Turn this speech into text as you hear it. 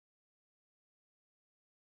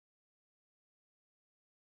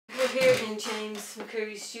in James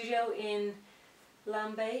McCreary's studio in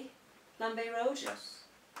Lambay Road. Yes.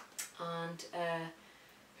 And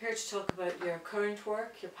here to talk about your current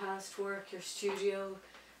work, your past work, your studio,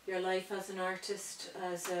 your life as an artist,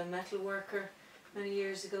 as a metal worker many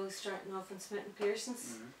years ago, starting off in Smith &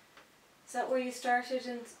 Pearson's. Is that where you started?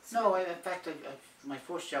 No, in fact, my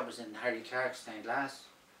first job was in Harry Clark's stained glass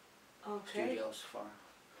studios for,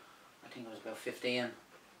 I think it was about 15.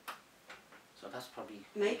 So that's probably...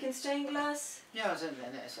 Making stained glass? Yeah,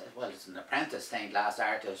 well, it's an apprentice stained glass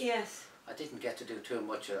artist. Yes. I didn't get to do too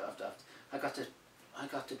much of that. I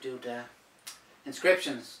got to do the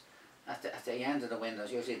inscriptions at the end of the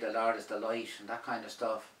windows. Usually the Lord is the light and that kind of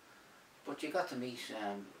stuff. But you got to meet.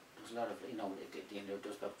 There was a lot of there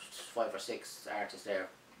was about 5 or 6 artists there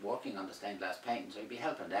working on the stained glass painting. So you'd be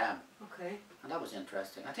helping them. Okay. And that was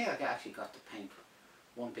interesting. I think I actually got to paint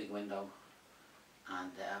one big window,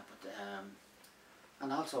 and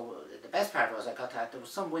also the best part was there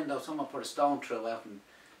was some window someone put a stone through out in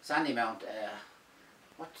Sandymount.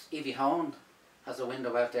 What's Evie Hone has a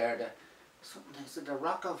window out there. Is it the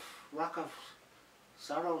Rock of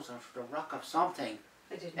Sorrows or the Rock of something?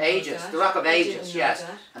 I didn't Ages, know that. the Rock of Ages, yes.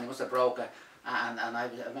 That. And it must have broken. And I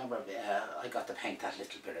remember I got to paint that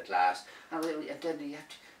little bit of glass. And then it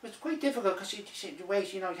was quite difficult because you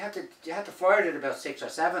wait, you had to fire it about 6 or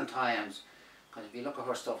 7 times. Because if you look at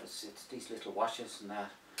her stuff, it's these little washes and that.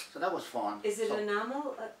 So that was fun. Is it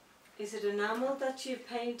enamel? Is it enamel that you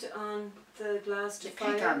paint on the glass to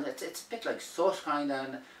fire? Paint on it's a bit like soot kind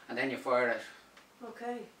of, and then you fire it.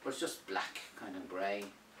 Okay. But it's just black, kind of grey.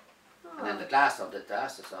 Oh. And then the glass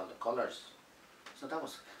is all the colours. So that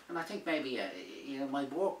was, and I think maybe my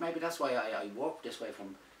work, maybe that's why I work this way,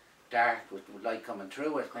 from dark with light coming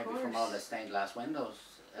through it, maybe from all the stained glass windows.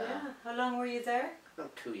 Yeah. How long were you there?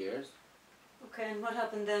 About 2 years. Okay, and what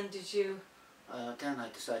happened then? Did you? Then I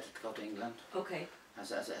decided to go to England. Okay. And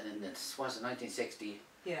this was in 1960.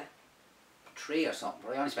 Yeah. 3 or something.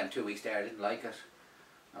 But I only spent 2 weeks there. I didn't like it.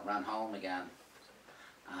 I ran home again,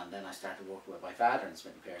 and then I started working with my father in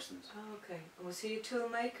Smith & Pearson's. Oh, okay. And was he a tool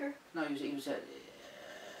maker? No, he was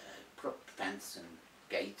put up fence and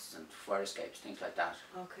gates and fire escapes, things like that.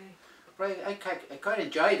 Okay. But I kind of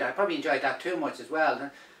enjoyed that. I probably enjoyed that too much as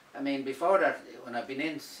well. I mean, before that, when I've been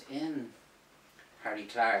in Harry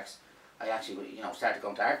Clark's, I actually started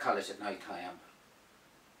going to art college at night time,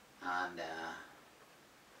 and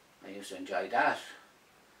I used to enjoy that.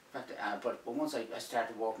 In fact, but once I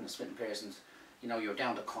started working at Smith & Pearson's, you're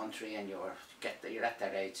down the country and you're at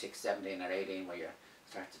that age, 6, 17 or 18, where you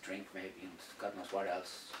start to drink maybe and God knows what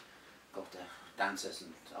else, go to dances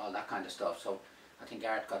and all that kind of stuff. So I think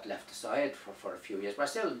art got left aside for a few years, but I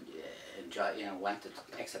still went to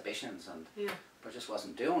exhibitions and but I just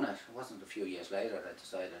wasn't doing it. It wasn't a few years later that I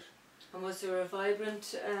decided. And was there a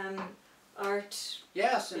vibrant art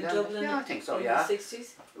in Dublin? Yeah, I think so, in the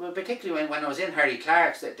 60s? Well, particularly when I was in Harry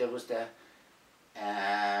Clark's, there was the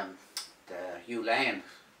Hugh Lane.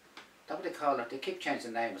 Is that what they call it? They keep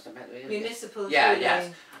changing the name. Municipal Hugh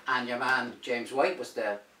Lane. And your man James White was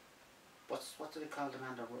the, what do they call the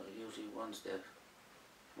man that usually runs the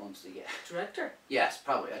director? Yes,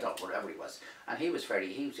 probably, I don't know, whatever he was. And he was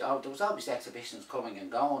there was always exhibitions coming and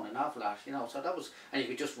going, an awful lot, so that was, and you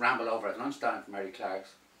could just ramble over at lunchtime from Harry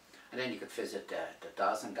Clark's. And then you could visit the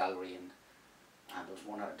Dawson Gallery and there was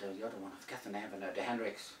the other one, I forget the name of it, the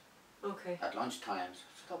Hendricks. Okay. At lunchtimes,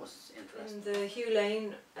 so that was interesting. And the Hugh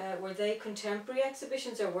Lane, were they contemporary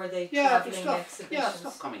exhibitions or were they travelling exhibitions? Yeah,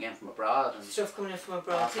 stuff coming in from abroad. And stuff coming in from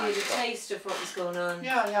abroad, so you had a taste of what was going on.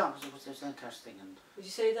 Yeah, it was interesting. And would you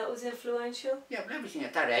say that was influential? Yeah, but everything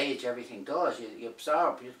at that age, everything does. You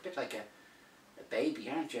absorb, you're a bit like a baby,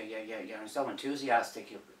 aren't you? You're so enthusiastic,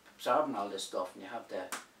 you're absorbing all this stuff, and you have the,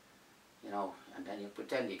 and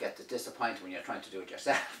then you get the disappointment when you're trying to do it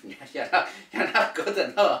yourself. You're not good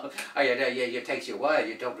enough, or it takes you a while.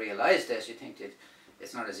 You don't realise this. You think that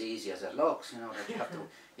it's not as easy as it looks. That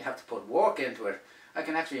you have to put work into it. I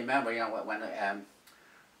can actually remember,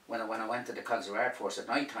 when I went to the College of Art Force at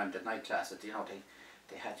night time, the night class,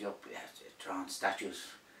 they had you up drawing statues,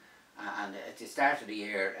 and at the start of the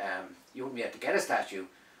year, you wouldn't be able to get a statue,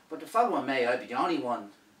 but the following May I'd be the only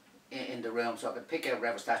one in the room, so I could pick out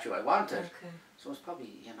whatever statue I wanted. Okay. So it's probably,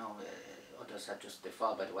 others had they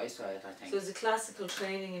fall by the wayside, I think. So it was a classical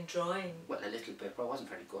training in drawing? Well, a little bit, but I wasn't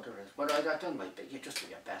very good at it. But I done my bit. You just do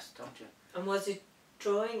your best, don't you? And was it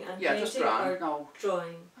drawing and painting? Just drawing. No,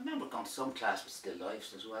 drawing. I remember going to some class with still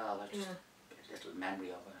lifes as well. I just a little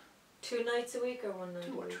memory of it. 2 nights a week or 1 night?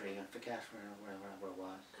 2 or 3, I forget where it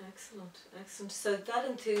was. Excellent, excellent. So that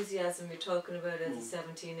enthusiasm you're talking about as a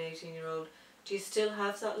 17, 18-year-old, do you still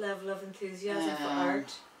have that level of enthusiasm for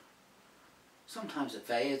art? sometimes it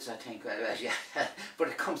fades, I think, yeah, but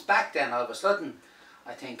it comes back then all of a sudden.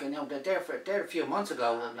 I think, you know, there a few months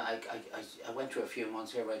ago, and I went through a few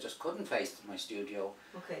months here where I just couldn't face my studio.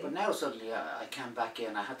 Okay. But now suddenly I came back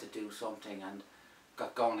in, I had to do something and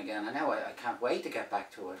got going again, and now I can't wait to get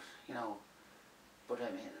back to it, you know. But I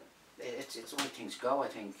mean, it's the way things go, I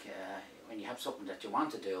think. When you have something that you want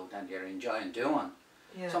to do, then you're enjoying doing.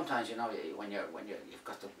 Yeah. Sometimes, you know, when you've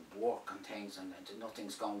got to work on things and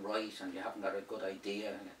nothing's going right and you haven't got a good idea,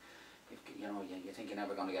 and you know, you think you're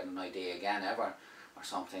never going to get an idea again ever, or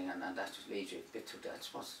something, and that just leads you a bit to, I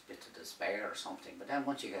suppose, a bit to despair or something. But then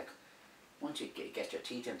once you get your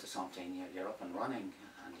teeth into something, you're up and running,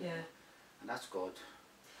 and and that's good.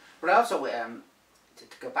 But also, to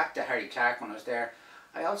go back to Harry Clark when I was there,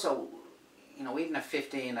 I also, you know, even at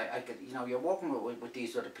 15, I could, you know, you're working with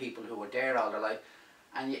these other people who were there all their life,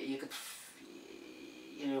 and you could,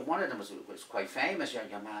 you know, one of them was quite famous, your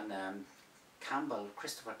man Campbell,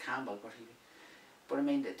 Christopher Campbell, but I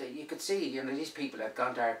mean, you could see, you know, these people had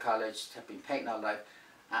gone to art college, had been painting all life,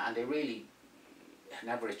 and they really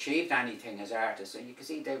never achieved anything as artists, and you could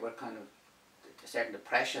see they were kind of a certain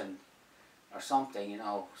depression or something, you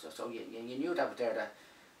know, so you knew that there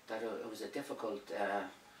that it was a difficult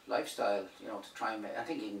lifestyle, you know, to try and make. I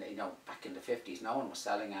think even, you know, back in the 50s, no one was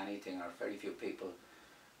selling anything, or very few people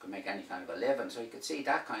could make any kind of a living, so you could see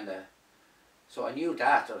that kind of, so I knew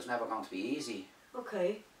that it was never going to be easy.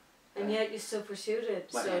 Okay. And yet you still pursued it.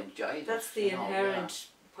 Well, so I enjoyed it. that's the inherent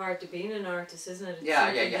part of being an artist, isn't it?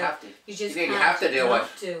 It's you have to. You just you can't have to do not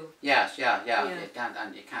it. to. Yes, yeah. You can't,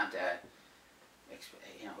 and you can't.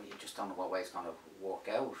 You know, you just don't know what way it's going to work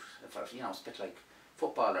out. If you know, it's a bit like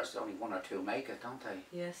footballers. Only one or two make it, don't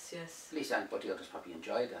they? Yes, yes. At least anybody others probably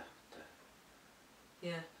enjoy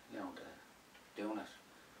yeah. You know, doing it.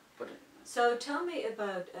 But. So tell me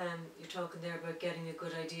about, you're talking there about getting a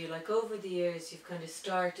good idea, like over the years you've kind of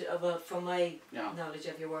started, well, from my knowledge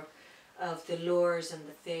of your work, of the lures and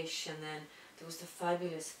the fish, and then there was the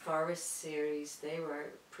fabulous forest series, they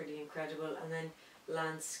were pretty incredible, and then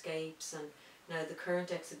landscapes, and now the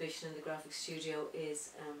current exhibition in the graphic studio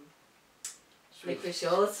is licorice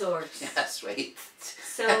all sorts. Yeah, sweet.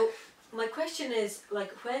 So my question is,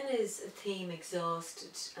 like, when is a theme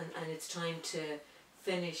exhausted and it's time to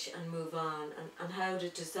finish and move on, and how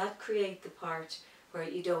does that create the part where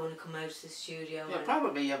you don't want to come out of the studio? Yeah,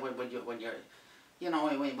 probably. Yeah, when you're, you know,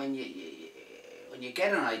 when you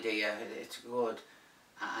get an idea, it's good,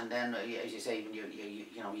 and then as you say, when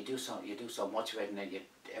you know, you do so much of it, and then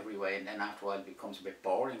every way, and then after a while it becomes a bit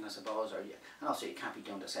boring, I suppose, and also you can't be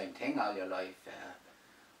doing the same thing all your life.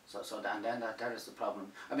 And then that is the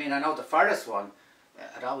problem. I mean, I know the forest one,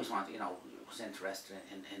 I'd always wanted, you know, was interested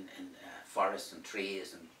in forests and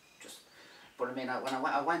trees and just, but I mean, when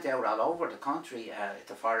I went out all over the country,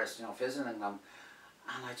 the forest, you know, visiting them,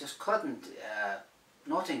 and I just couldn't,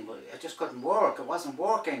 nothing, it just couldn't work, it wasn't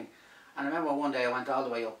working. And I remember one day I went all the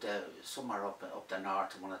way up to, somewhere up the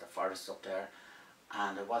north, to one of the forests up there,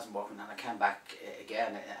 and it wasn't working, and I came back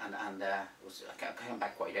again, and I came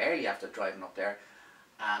back quite early after driving up there,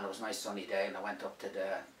 and it was a nice sunny day, and I went up to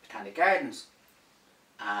the Botanic Gardens,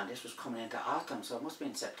 and this was coming into autumn, so it must have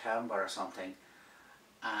been September or something,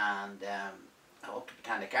 and up to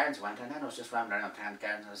Botanic Gardens I went, and then I was just rambling around Botanic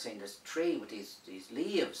Gardens, and I was seeing this tree with these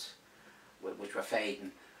leaves, which were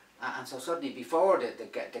fading, and so suddenly before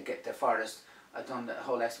the forest, I'd done the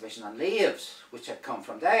whole exhibition on leaves, which had come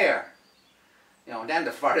from there, you know, and then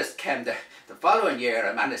the forest came the following year.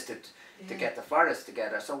 I managed to get the forest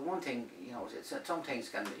together. So one thing, you know, some things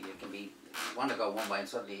can be, you want to go one way, and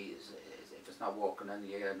suddenly if it's not working, then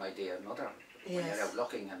you get an idea of another. When you're out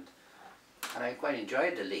looking, and I quite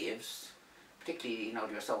enjoyed the leaves, particularly, you know,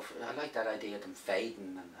 I like that idea of them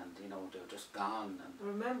fading, and you know, they're just gone. And I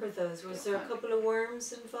remember those. Was there a couple of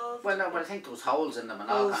worms involved? Well, no, but I think there was holes in them and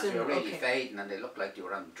all kinds. They were really fading, and they looked like they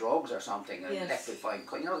were on drugs or something, and electrifying.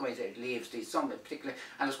 You know the way they leaves, some particularly,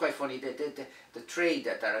 and it's quite funny. The tree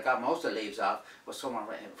that I got most of the leaves off was somewhere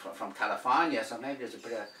from California, so maybe there's a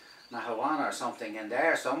bit of marijuana or something in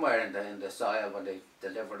there somewhere in the soil when they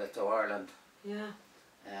delivered it to Ireland. Yeah.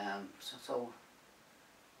 So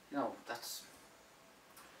you know, that's.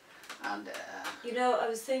 And you know, I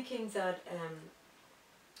was thinking that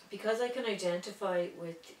because I can identify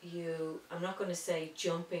with you, I'm not going to say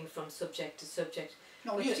jumping from subject to subject.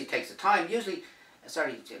 No, it usually takes the time. Usually,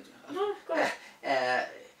 sorry. No, go ahead.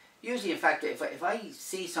 Usually, in fact, if I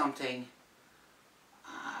see something,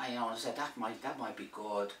 you know, I say that might be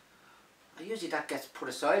good. Usually that gets put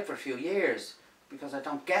aside for a few years because I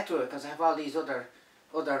don't get to it because I have all these other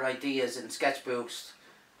ideas in sketchbooks,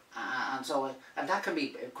 and that can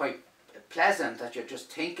be quite pleasant that you're just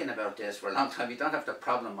thinking about this for a long time. You don't have the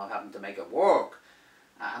problem of having to make it work.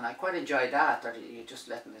 And I quite enjoy that you're just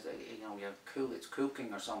letting it, you know, it's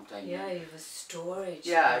cooking or something. Yeah, you have a storage.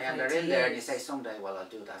 Yeah, and they're in there and you say someday, well, I'll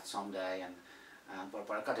do that someday, but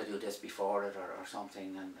I've got to do this before it or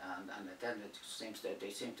something, and then they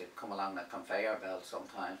seem to come along like conveyor belt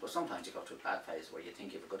sometimes, but sometimes you go through a bad phase where you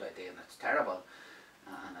think you have a good idea and it's terrible,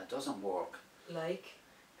 and it doesn't work. Like?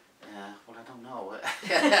 Well, I don't know.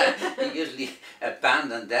 You usually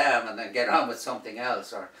abandon them and then get on with something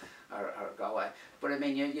else or go away. But I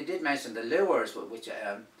mean, you did mention the lures, which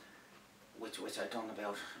I done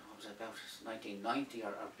about, what was it, about 1990 or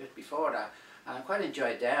a bit before that, and I quite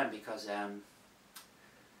enjoyed them because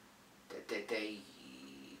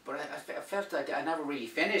but I felt that I never really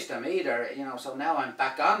finished them either, you know. So now I'm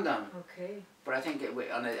back on them. Okay. But I think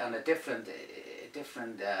on a different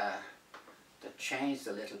that changed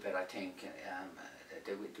a little bit. I think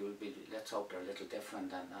they would be. Let's hope they're a little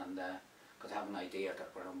different, and because I have an idea that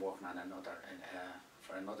I'm working on another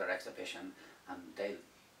for another exhibition, and they'll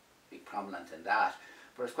be prominent in that.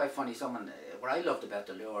 But it's quite funny. What I loved about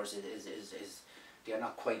the lures is they're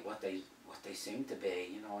not quite what they seem to be,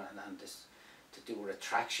 you know, and this to do with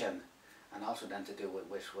attraction, and also then to do with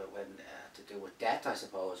to do with death, I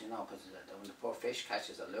suppose, you know, because when the poor fish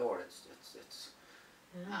catches a lure, it's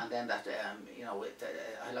and then that you know,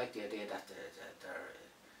 I like the idea that they're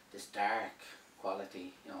this dark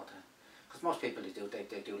quality, you know, because most people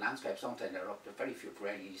they do landscapes, don't they? They're up to very few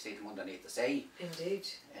perennial. You see them underneath the sea. Indeed.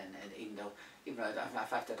 And even though in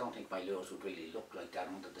fact I don't think my lures would really look like that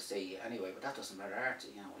under the sea anyway. But that doesn't matter. Art,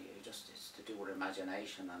 you know, it's to do with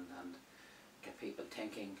imagination and get people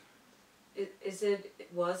thinking.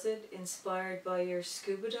 Was it inspired by your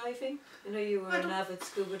scuba diving? You know, you were an avid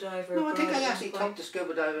scuba diver. No, I think I actually took up the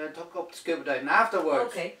scuba diving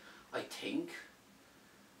afterwards. Okay. I think.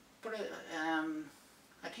 But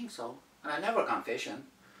I think so. And I've never gone fishing.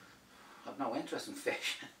 I've no interest in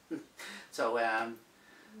fishing. So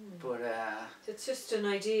but it's just an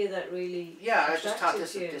idea that really yeah, I just thought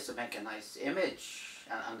this would make a nice image,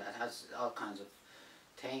 and it has all kinds of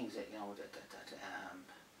things that, you know,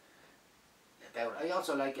 about. I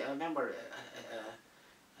also I remember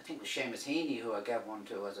I think it was Seamus Heaney who I gave one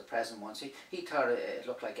to as a present once. He thought it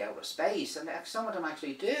looked like outer space, and some of them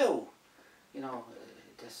actually do, you know.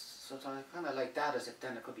 So I kind of like that, as if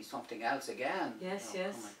then it could be something else again. Yes, you know,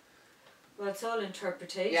 yes. Well, it's all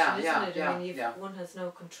interpretation, isn't it? I mean, one has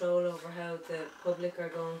no control over how the public are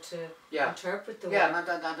going to interpret the work. Yeah, and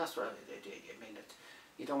that's what I mean.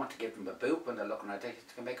 You don't want to give them a boop when they're looking at it.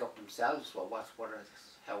 They can make up themselves how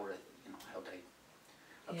they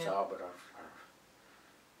absorb it, or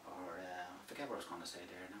I forget what I was going to say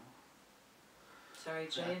there now. Sorry,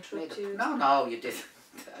 did I interrupt you? No, you didn't.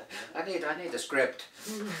 I need a script.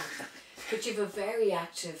 But you've a very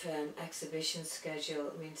active exhibition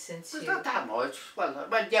schedule. I mean, since it's not that much. Well,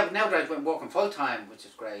 yeah. But now that I've been working full time, which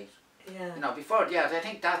is great. Yeah. You know, before, I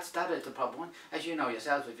think that is the problem. As you know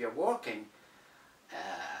yourself, if you're working,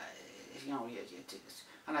 you know,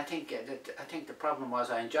 and I think the problem was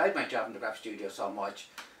I enjoyed my job in the graphic studio so much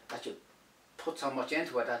that you put so much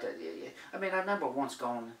into it that I mean, I remember once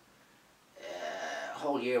going a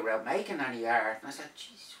whole year without making any art, and I said,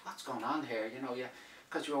 "Geez, what's going on here?" You know,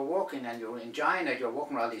 because you were working and you were enjoying it. You were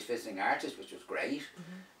working with all these visiting artists, which was great.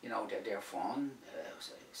 You know, they're fun,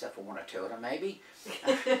 except for one or two of them maybe,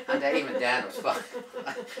 and even then it was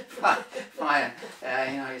fine.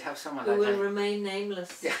 You know, you'd have someone who like will remain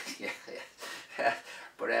nameless. Yeah.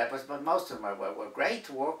 But most of them were great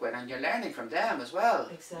to work with, and you're learning from them as well.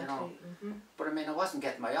 Exactly. You know. But I mean, I wasn't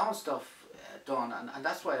getting my own stuff done, and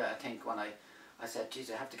that's why I think when I said, "Geez,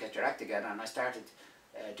 I have to get your act together," and I started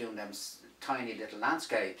doing them tiny little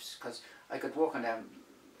landscapes, because I could work on them,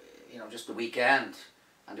 you know, just the weekend,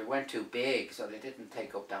 and they weren't too big, so they didn't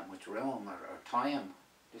take up that much room or time.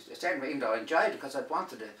 Certainly, even though I enjoyed it, because I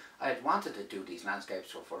had wanted to do these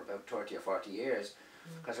landscapes for about 30 or 40 years.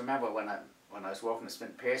 Because I remember when I was working at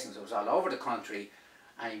Smith & Pearson's, it was all over the country,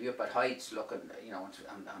 and you'd be up at heights looking, you know,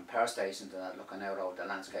 on power stations, looking out over the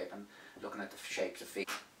landscape and looking at the shapes of feet.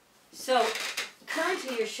 So,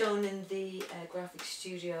 currently you're shown in the graphic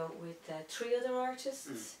studio with 3 other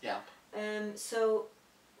artists. Yeah. So,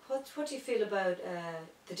 what do you feel about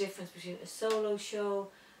the difference between a solo show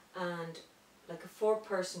and like a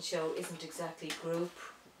 4-person show isn't exactly group?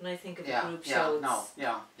 When I think of a group show,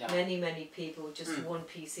 it's many people, just one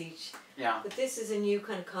piece each. Yeah. But this is a new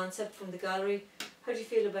kind of concept from the gallery. How do you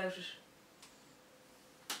feel about it?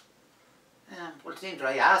 Well, it seemed that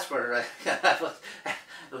I asked for it.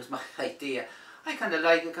 It was my idea. I kind of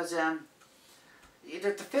like it because to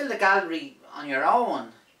fill the gallery on your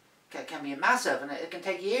own can be massive, and it can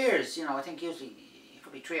take years. You know, I think usually it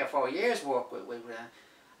could be 3 or 4 years work with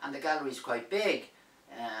and the gallery's quite big.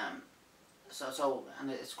 And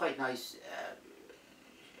it's quite nice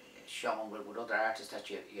showing with other artists that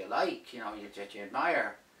you like, you know, that you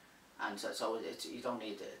admire, and so it's, you don't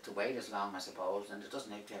need to wait as long, I suppose, and it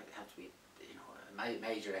doesn't have to be, you know, a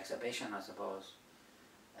major exhibition, I suppose.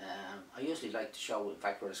 I usually like to show, in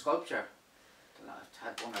fact, with a sculpture. I've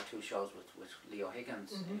had 1 or 2 shows with Leo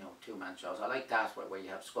Higgins, you know, 2-man shows. I like that where you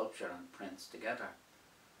have sculpture and prints together.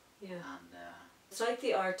 Yeah. And it's like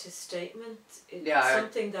the artist statement. It's yeah,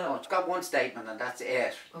 something that. Oh, it's got one statement and that's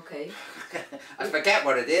it. Okay. I forget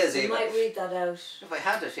what it is. You even. might read that out. If I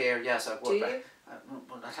had it here, yes, I would. Do you?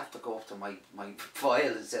 But I'd have to go up to my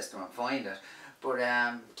file system and find it. But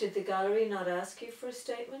did the gallery not ask you for a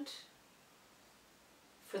statement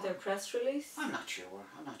for their press release? I'm not sure.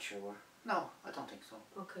 No, I don't think so.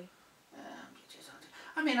 Okay.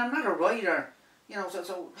 I mean, I'm not a writer, you know.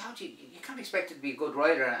 So how do you can't expect to be a good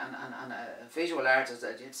writer and a visual artist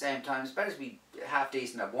at the same time. It's better to be half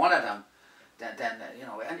decent at one of them than you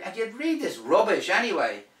know. And you'd read this rubbish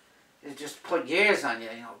anyway. It just put years on you.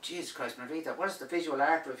 You know, Jesus Christ, when I read that, what is the visual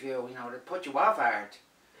art review? You know, it put you off art.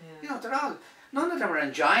 Yeah. You know, none of them are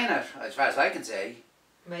enjoying it, as far as I can say.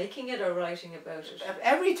 Making it or writing about it?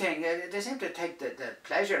 Everything. They seem to take the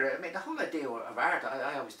pleasure. I mean, the whole idea of art,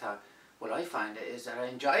 I always thought, well, I find it is that I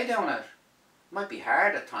enjoy doing it. It might be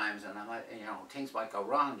hard at times, and I might, you know, things might go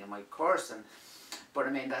wrong. You might curse, but I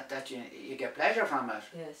mean that you get pleasure from it.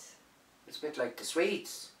 Yes. It's a bit like the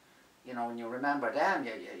sweets, you know, when you remember them.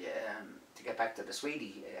 To get back to the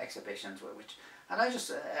sweetie exhibitions, and I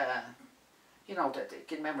just, you know, you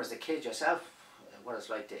can remember as a kid yourself what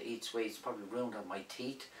it's like to eat sweets. Probably ruined on my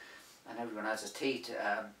teeth and everyone else's teeth,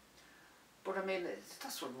 but I mean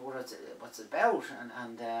that's what's about,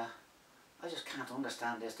 and I just can't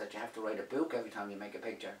understand this, that you have to write a book every time you make a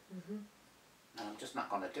picture. And I'm just not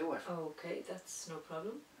going to do it. Okay, that's no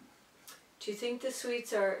problem. Do you think the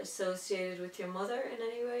sweets are associated with your mother in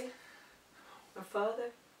any way, or father?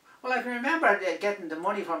 Well, I can remember getting the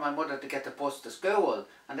money from my mother to get the bus to school,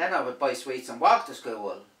 and then I would buy sweets and walk to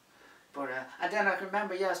school. But and then I can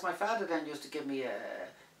remember, yes, my father then used to give me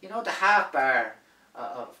you know, the half bar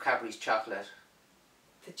of Cadbury's chocolate.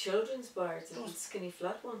 The children's bars, the little skinny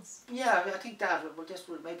flat ones. Yeah, I think that. Well,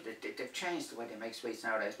 maybe they've changed the way they make sweets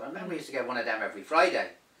nowadays. But I remember I used to get one of them every Friday.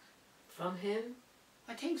 From him?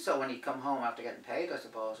 I think so, when he'd come home after getting paid, I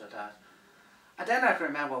suppose, or that. And then I can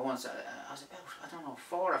remember once, I was about, I don't know,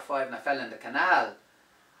 4 or 5, and I fell in the canal.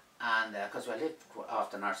 And because I lived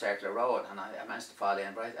off the North Circular Road, and I managed to fall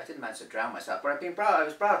in, but I didn't manage to drown myself. But I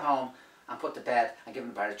was brought home and put to bed and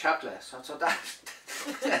given a bar of chocolate. So that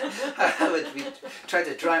I would try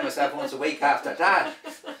to dry myself once a week after that.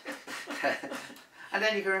 And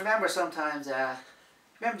then you can remember sometimes,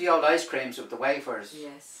 remember the old ice creams with the wafers?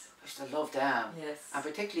 Yes. I used to love them. Yes. And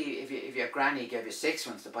particularly if your granny gave you 6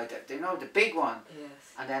 ones to buy, you know, the big one. Yes.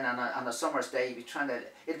 And then on a summer's day, you'd be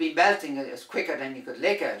it'd be melting as quicker than you could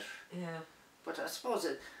lick it. Yeah. But I suppose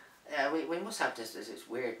we must have this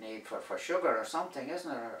weird need for sugar or something,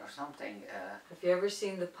 isn't it? Or something. Have you ever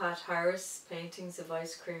seen the Pat Harris paintings of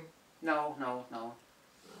ice cream? No. Oh,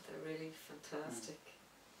 they're really fantastic.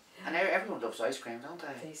 And everyone loves ice cream, don't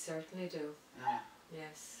they? They certainly do. Yeah.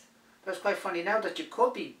 Yes. But it's quite funny now that you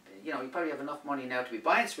could be, you know, you probably have enough money now to be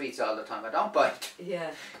buying sweets all the time. I don't buy it.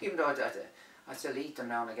 Yeah. Even though I still eat them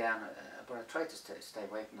now and again, but I try to stay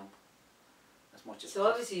away from them as much as So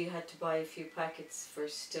obviously you had to buy a few packets for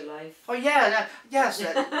Still Life. Oh yeah, yes.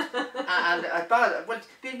 And I bought, well,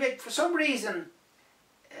 for some reason,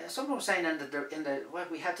 someone was saying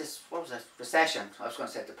we had this, what was it, recession, I was going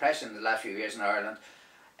to say depression in the last few years in Ireland,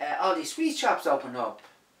 all these sweet shops opened up.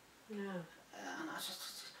 Yeah.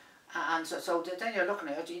 And so then you're looking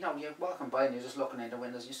at it, you know, you're walking by and you're just looking in the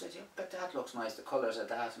windows and you said, yeah, but that looks nice, the colours of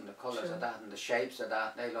that and the colours of that and the shapes of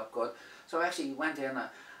that, they look good. So I actually went in and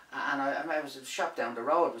I was a shop down the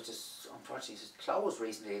road, which is unfortunately closed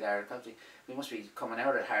recently there, because we must be coming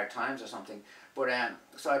out at hard times or something. But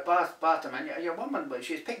so I bought them, and your woman,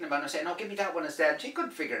 she was picking them out and saying, no, give me that one instead. She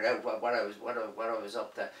couldn't figure out what I was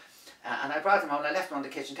up to. And I brought them home and I left them on the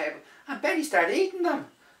kitchen table, and Betty started eating them.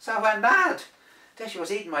 So I went mad. Then she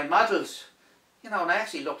was eating my models, you know, and I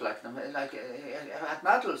actually looked like them, like I had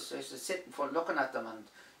models. I used to sit looking at them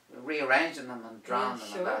and rearranging them and drawing them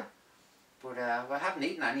and that. But I haven't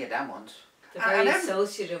eaten any of them ones. They're very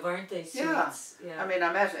associative, aren't they? Sweets? Yeah. I mean,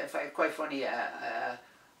 I met, quite funny,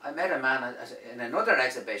 I met a man in another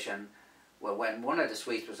exhibition when one of the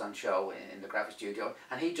sweets was on show in the graphic studio,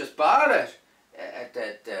 and he just bought it at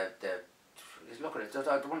look at it.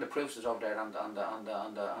 One of the proofs is over there on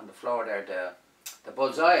the floor there. The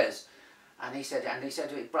bullseyes, and he said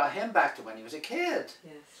it brought him back to when he was a kid.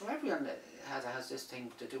 Yes. So everyone has this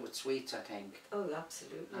thing to do with sweets, I think. Oh,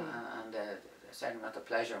 absolutely. And certainly not the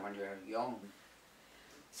pleasure when you're young.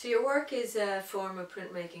 So your work is a form of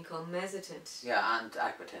printmaking called mezzotint. Yeah, and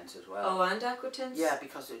aquatints as well. Oh, and aquatints? Yeah,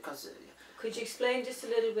 because could you explain just a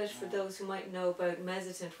little bit for those who might know about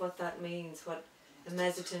mezzotint, what that means, what a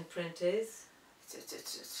mezzotint print is?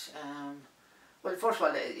 Well, first of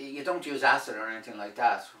all, you don't use acid or anything like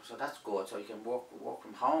that, so that's good. So you can work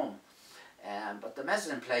from home. But the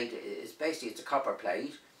mezzotint plate is basically, it's a copper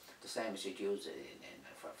plate, the same as you'd use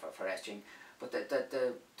for etching. But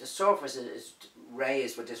the surface is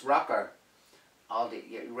raised with this rocker.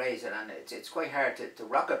 You raise it, and it's quite hard to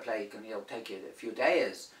rock a plate. Can take you a few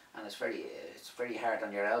days, and it's very hard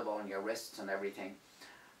on your elbow and your wrists and everything.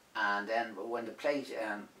 And then when the plate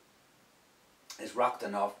is rocked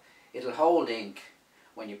enough, it'll hold ink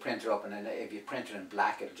when you print it up, and then if you print it in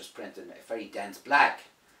black, it'll just print in a very dense black,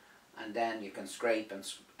 and then you can scrape and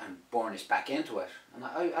burnish back into it. And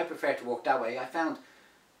I prefer to work that way. I found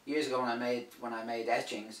years ago when I made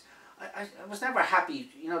etchings, I was never happy.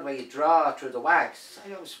 The way you draw through the wax,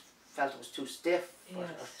 I always felt it was too stiff or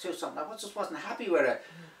too something. I just wasn't happy with it.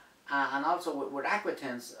 And also with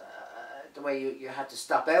aquatints, the way you had to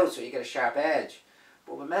stop out so you get a sharp edge.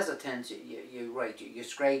 But with mezzotints, you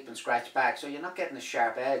scrape and scratch back, so you're not getting a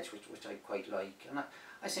sharp edge, which I quite like. And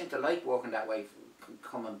I seem to like working that way,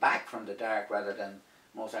 coming back from the dark rather than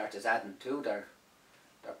most artists adding to their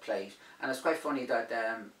plate. And it's quite funny that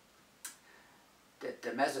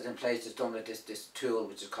the mezzotint plate is done with this tool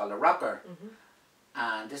which is called a rocker.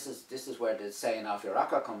 And this is where the saying "off your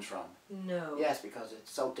rocker" comes from. No. Yes, because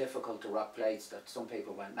it's so difficult to rock plates that some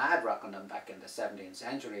people went mad rocking them back in the 17th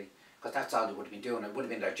century. Because that's all they would have been doing. It would have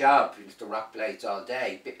been their job to rock plates all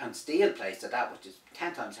day, and steel plates at that, which is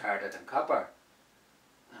 10 times harder than copper.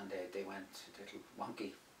 And they went a little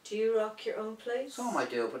wonky. Do you rock your own plates? Some I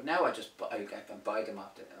do, but now I can buy them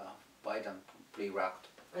buy them pre-rocked.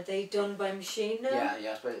 Are they done by machine now? Yeah,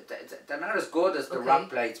 yes, but they're not as good as the rock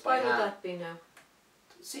plates by hand. Why would that be now?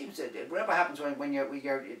 It seems that whatever happens when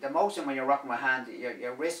you're the motion when you're rocking by hand,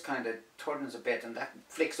 your wrist kind of turns a bit, and that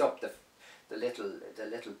flicks up the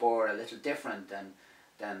little bore a little different than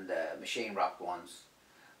the machine rock ones.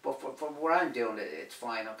 But for what I'm doing, it's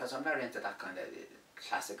fine, because I'm not into that kind of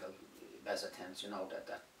classical mezzotints,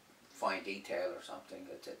 that fine detail or something.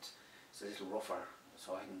 It's a little rougher,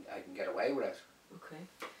 so I can get away with it. Okay.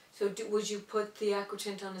 So would you put the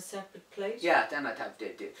aquatint on a separate plate? Yeah, then I'd have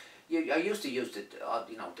I used to use the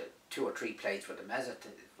 2 or 3 plates for the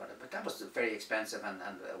mezzotint, but that was very expensive and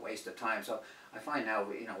a waste of time. So I find now,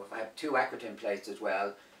 if I have 2 aquatint plates as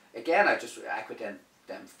well, again I just aquatint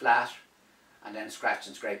them flat, and then scratch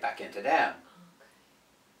and scrape back into them.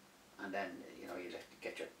 Okay. And then you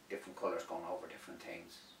get your different colours going over different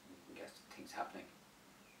things. You can get things happening.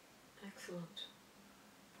 Excellent.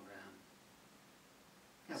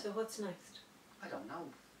 But, so what's next? I don't know.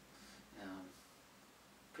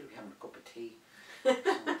 Probably having a cup of tea.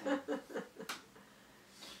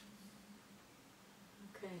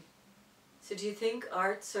 Okay. So do you think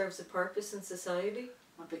art serves a purpose in society?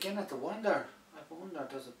 I'm beginning to wonder. I wonder,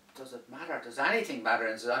 does it matter? Does anything matter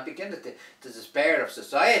in society? I'm beginning to despair of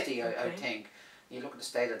society. Okay. I think. You look at the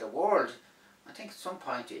state of the world. I think at some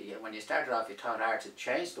point, when you started off, you thought art had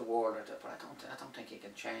changed the world, but I don't think you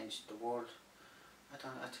can change the world. I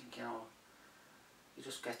think you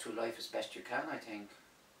just get through life as best you can, I think.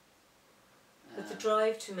 But the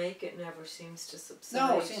drive to make it never seems to subside.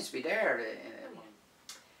 No, it seems to be there.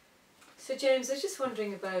 So James, I was just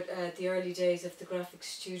wondering about the early days of the graphic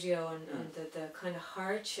studio and the kind of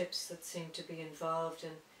hardships that seem to be involved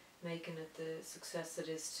in making it the success it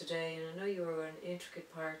is today. And I know you were an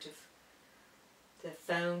intricate part of the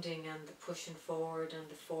founding and the pushing forward and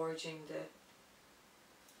the forging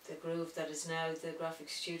the groove that is now the graphic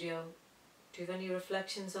studio. Do you have any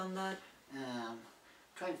reflections on that?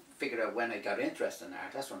 Trying to figure out when I got interested in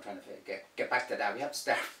art. That's what I'm trying to get back to that. We have to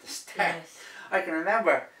start from the start. Yes. I can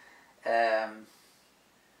remember I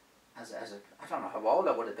don't know how old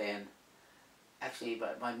I would have been. Actually,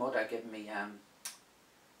 but my mother gave me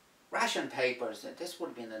ration papers. This would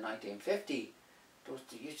have been in 1950.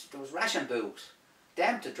 There was ration books,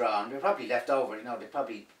 them to draw, and they were probably left over. They'd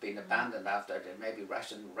probably been abandoned after. Maybe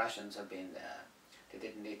rations had been. They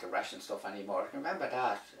didn't need the ration stuff anymore. I can remember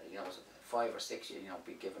that. It was 5 or 6.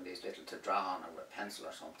 Be given these little to draw on, or a pencil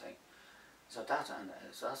or something. So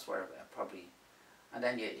that's where probably. And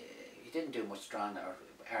then you didn't do much drawing or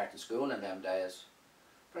art in school in them days.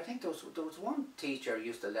 But I think there was one teacher who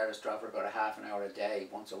used to let us draw for about a half an hour a day,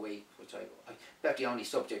 once a week, which about the only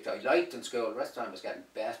subject I liked in school. The rest of the time I was getting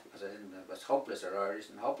best because I was hopeless at Irish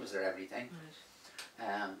and hopeless at everything.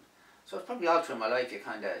 Right. So it's probably all through my life you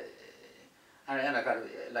kind of, and then I got,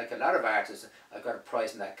 like a lot of artists, I got a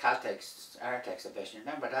prize in that Caltex art exhibition.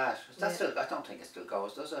 Remember that? That still, I don't think it still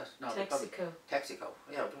goes, does it? No, Texaco. Texaco.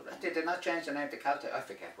 Yeah, they did not change the name to Caltex. I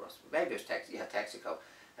forget what it was. Maybe it was Texaco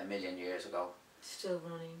a million years ago. Still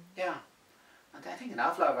running. Yeah. And I think an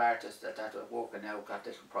awful lot of artists that are working now got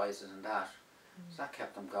little prizes and that. So that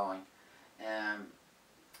kept them going.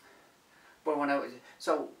 But when I was,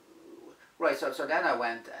 so then I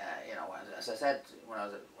went, you know, as I said, when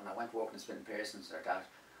I went working in Spin Pearson's or that,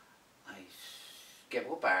 I gave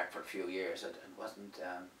up art for a few years. It wasn't,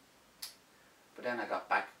 but then I got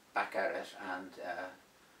back at it, and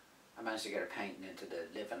I managed to get a painting into the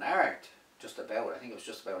living art, just about. I think it was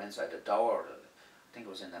just about inside the door. I think it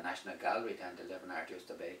was in the National Gallery then, the living art used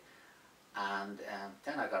to be. And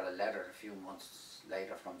then I got a letter a few months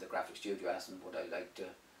later from the graphic studio asking would I like to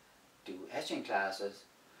do etching classes.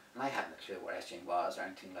 And I hadn't a clue what etching was or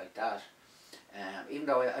anything like that. Even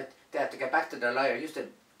though they had to get back to their library. I used to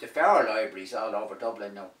devour libraries all over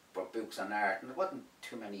Dublin, you know, for books on art, and there wasn't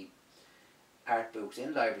too many art books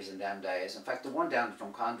in libraries in them days. In fact, the one down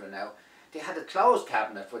from Condra now, they had a closed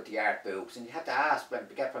cabinet with the art books, and you had to ask when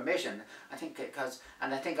to get permission. I think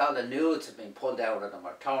I think all the nudes had been pulled out of them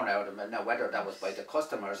or torn out of them. Now whether that was by the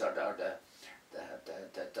customers or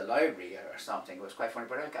the library or something, it was quite funny.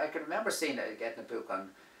 But I can remember seeing it, getting a book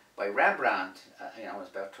by Rembrandt. You know, I was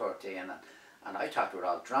about 13, and I thought they were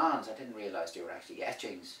all drawings. I didn't realise they were actually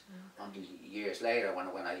etchings until years later when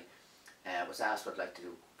I was asked what I'd like to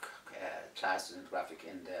do classes in the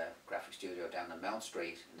graphic studio down on Mount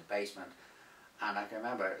Street in the basement. And I can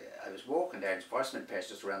remember I was walking there in Sportsman Place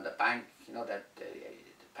just around the bank, you know, that the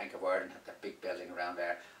Bank of Ireland had that big building around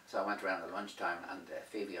there. So I went around at lunchtime, and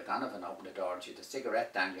Phoebe O'Donovan opened the door, and she had a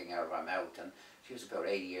cigarette dangling out of her mouth, and she was about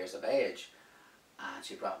 80 years of age. And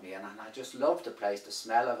she brought me in, and I just loved the place, the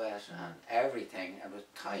smell of it and everything. It was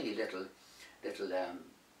a tiny little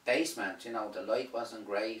basement, you know, the light wasn't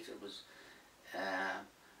great. It was,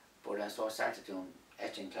 but so I started doing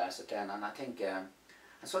etching classes then, and I think, and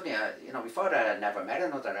suddenly, you know, before that I'd never met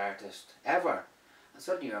another artist, ever. And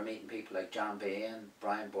suddenly you're meeting people like John Bean,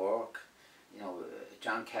 Brian Burke, you know,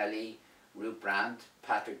 John Kelly, Ruth Brandt,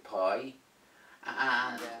 Patrick Pye,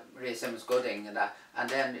 and Maria Simmons Gooding and that. And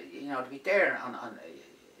then, you know, to be there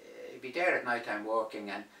be there at night time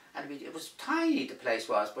working, and it was tiny, the place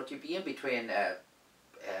was, but you'd be in between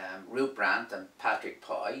Ruth Brandt and Patrick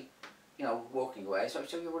Pye, you know, working away, so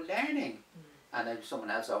you were learning. And then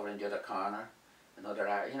someone else over in the other corner, another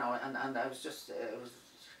art, you know, and I was just, it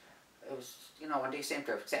was, you know, and they seemed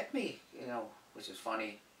to accept me, you know, which is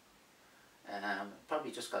funny.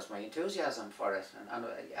 Probably just because my enthusiasm for it, and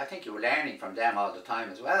I think you were learning from them all the time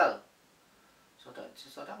as well. So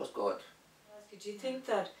that was good. Do you think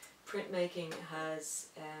that printmaking has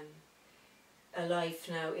a life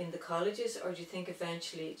now in the colleges, or do you think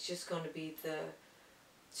eventually it's just going to be the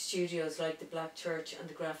studios like the Black Church and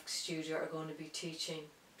the graphic studio are going to be teaching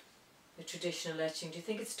the traditional etching? Do you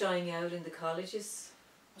think it's dying out in the colleges?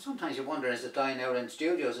 Sometimes you wonder, is it dying out in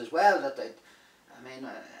studios as well? That I mean,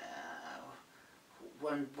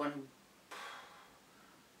 when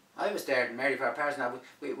I was there at Mary Fair Parish, now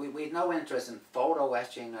we had no interest in photo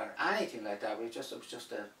etching or anything like that. It was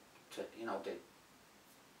just you know,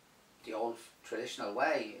 the old traditional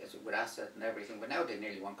way with acid and everything. But now they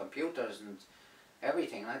nearly want computers and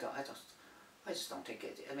everything. And I just don't think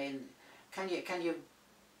it. I mean, can you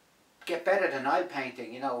get better than oil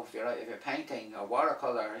painting? You know, if you're painting or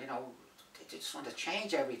watercolor, you know, they just want to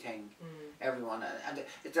change everything. Everyone, and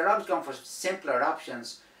they're always going for simpler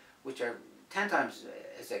options, which are 10 times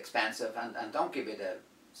as expensive and don't give you the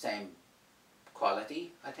same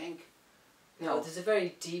quality, I think. No, there's a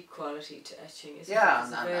very deep quality to etching, isn't yeah, there?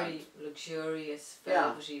 There's a very luxurious,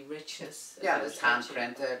 velvety richness. Yeah, it's hand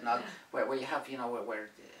printed and all, where you have, you know, where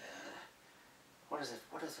what is it?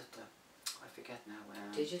 I forget now.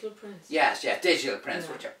 Digital prints. Yes, digital prints,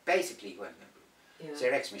 which are basically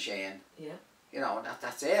Xerox machine. Yeah. You know,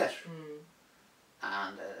 that's it.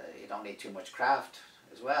 And you don't need too much craft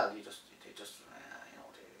as well. You just you know,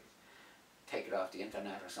 take it off the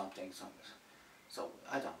internet or something. So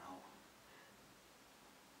I don't know.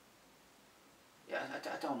 Yeah,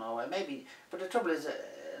 I don't know. Maybe, but the trouble is,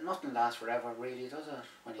 nothing lasts forever, really, does it?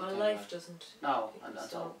 When you life doesn't. No, and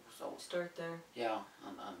so start there. Yeah,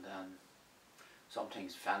 and some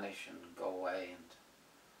things vanish and go away,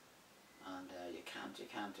 and you can't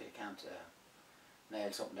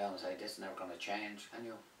nail something down and say this is never going to change, can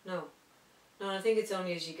you? No. No, I think it's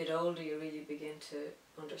only as you get older you really begin to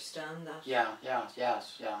understand that. Yeah,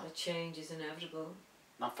 yes. That change is inevitable.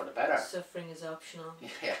 Not for the better. Suffering is optional.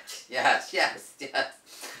 Yes.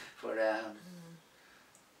 But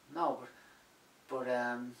no, but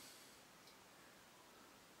I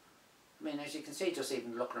mean, as you can see, just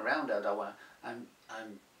even looking around there, though, I'm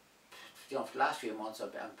you know, for the last few months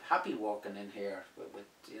I'm happy working in here with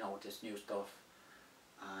you know, with this new stuff,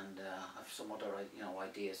 and I have some other, you know,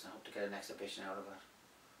 ideas. I hope to get an exhibition out of it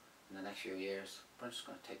in the next few years. But I'm just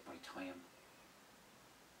going to take my time.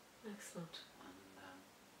 Excellent. And,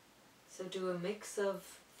 so do a mix of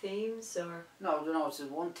themes or? No, it's a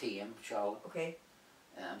one theme show. Okay.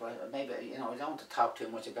 But maybe, you know, I don't want to talk too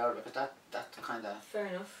much about it, because that's kind of... Fair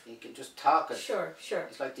enough. You can just talk it. Sure.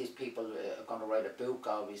 It's like these people are going to write a book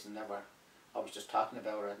always and never... always just talking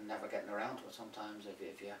about it and never getting around to it sometimes,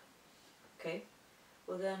 if you... Okay.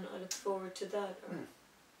 Well then, I look forward to that. Or...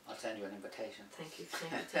 I'll send you an invitation. Thank you.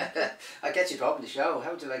 I'll get you to open the show.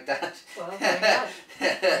 How would you like that? Well,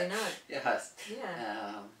 why not? Yes.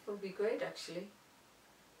 Yeah. It would be great, actually.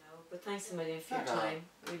 No, but thanks a million for your time.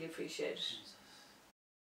 Really appreciate it.